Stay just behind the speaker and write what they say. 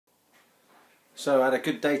So I had a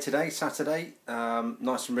good day today, Saturday,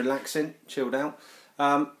 nice and relaxing, chilled out.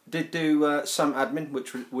 Did do some admin,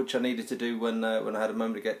 which I needed to do when I had a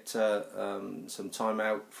moment to get some time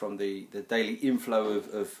out from the daily inflow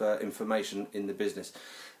of information in the business.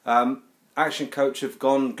 ActionCOACH have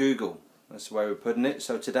gone Google, that's the way we're putting it.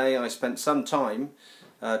 So today I spent some time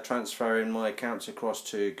transferring my accounts across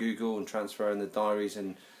to Google and transferring the diaries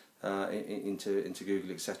and into Google,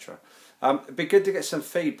 etc. It'd be good to get some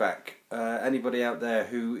feedback. Anybody out there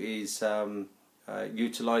who is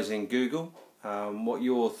utilising Google, what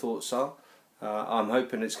your thoughts are. I'm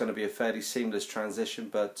hoping it's going to be a fairly seamless transition,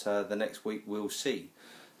 but the next week we'll see.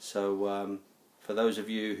 So for those of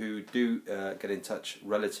you who do get in touch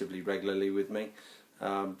relatively regularly with me,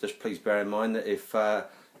 just please bear in mind that if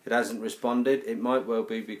it hasn't responded, it might well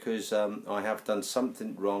be because I have done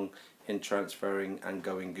something wrong in transferring and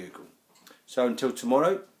going Google. So until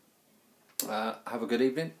tomorrow, have a good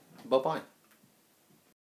evening. Bye bye.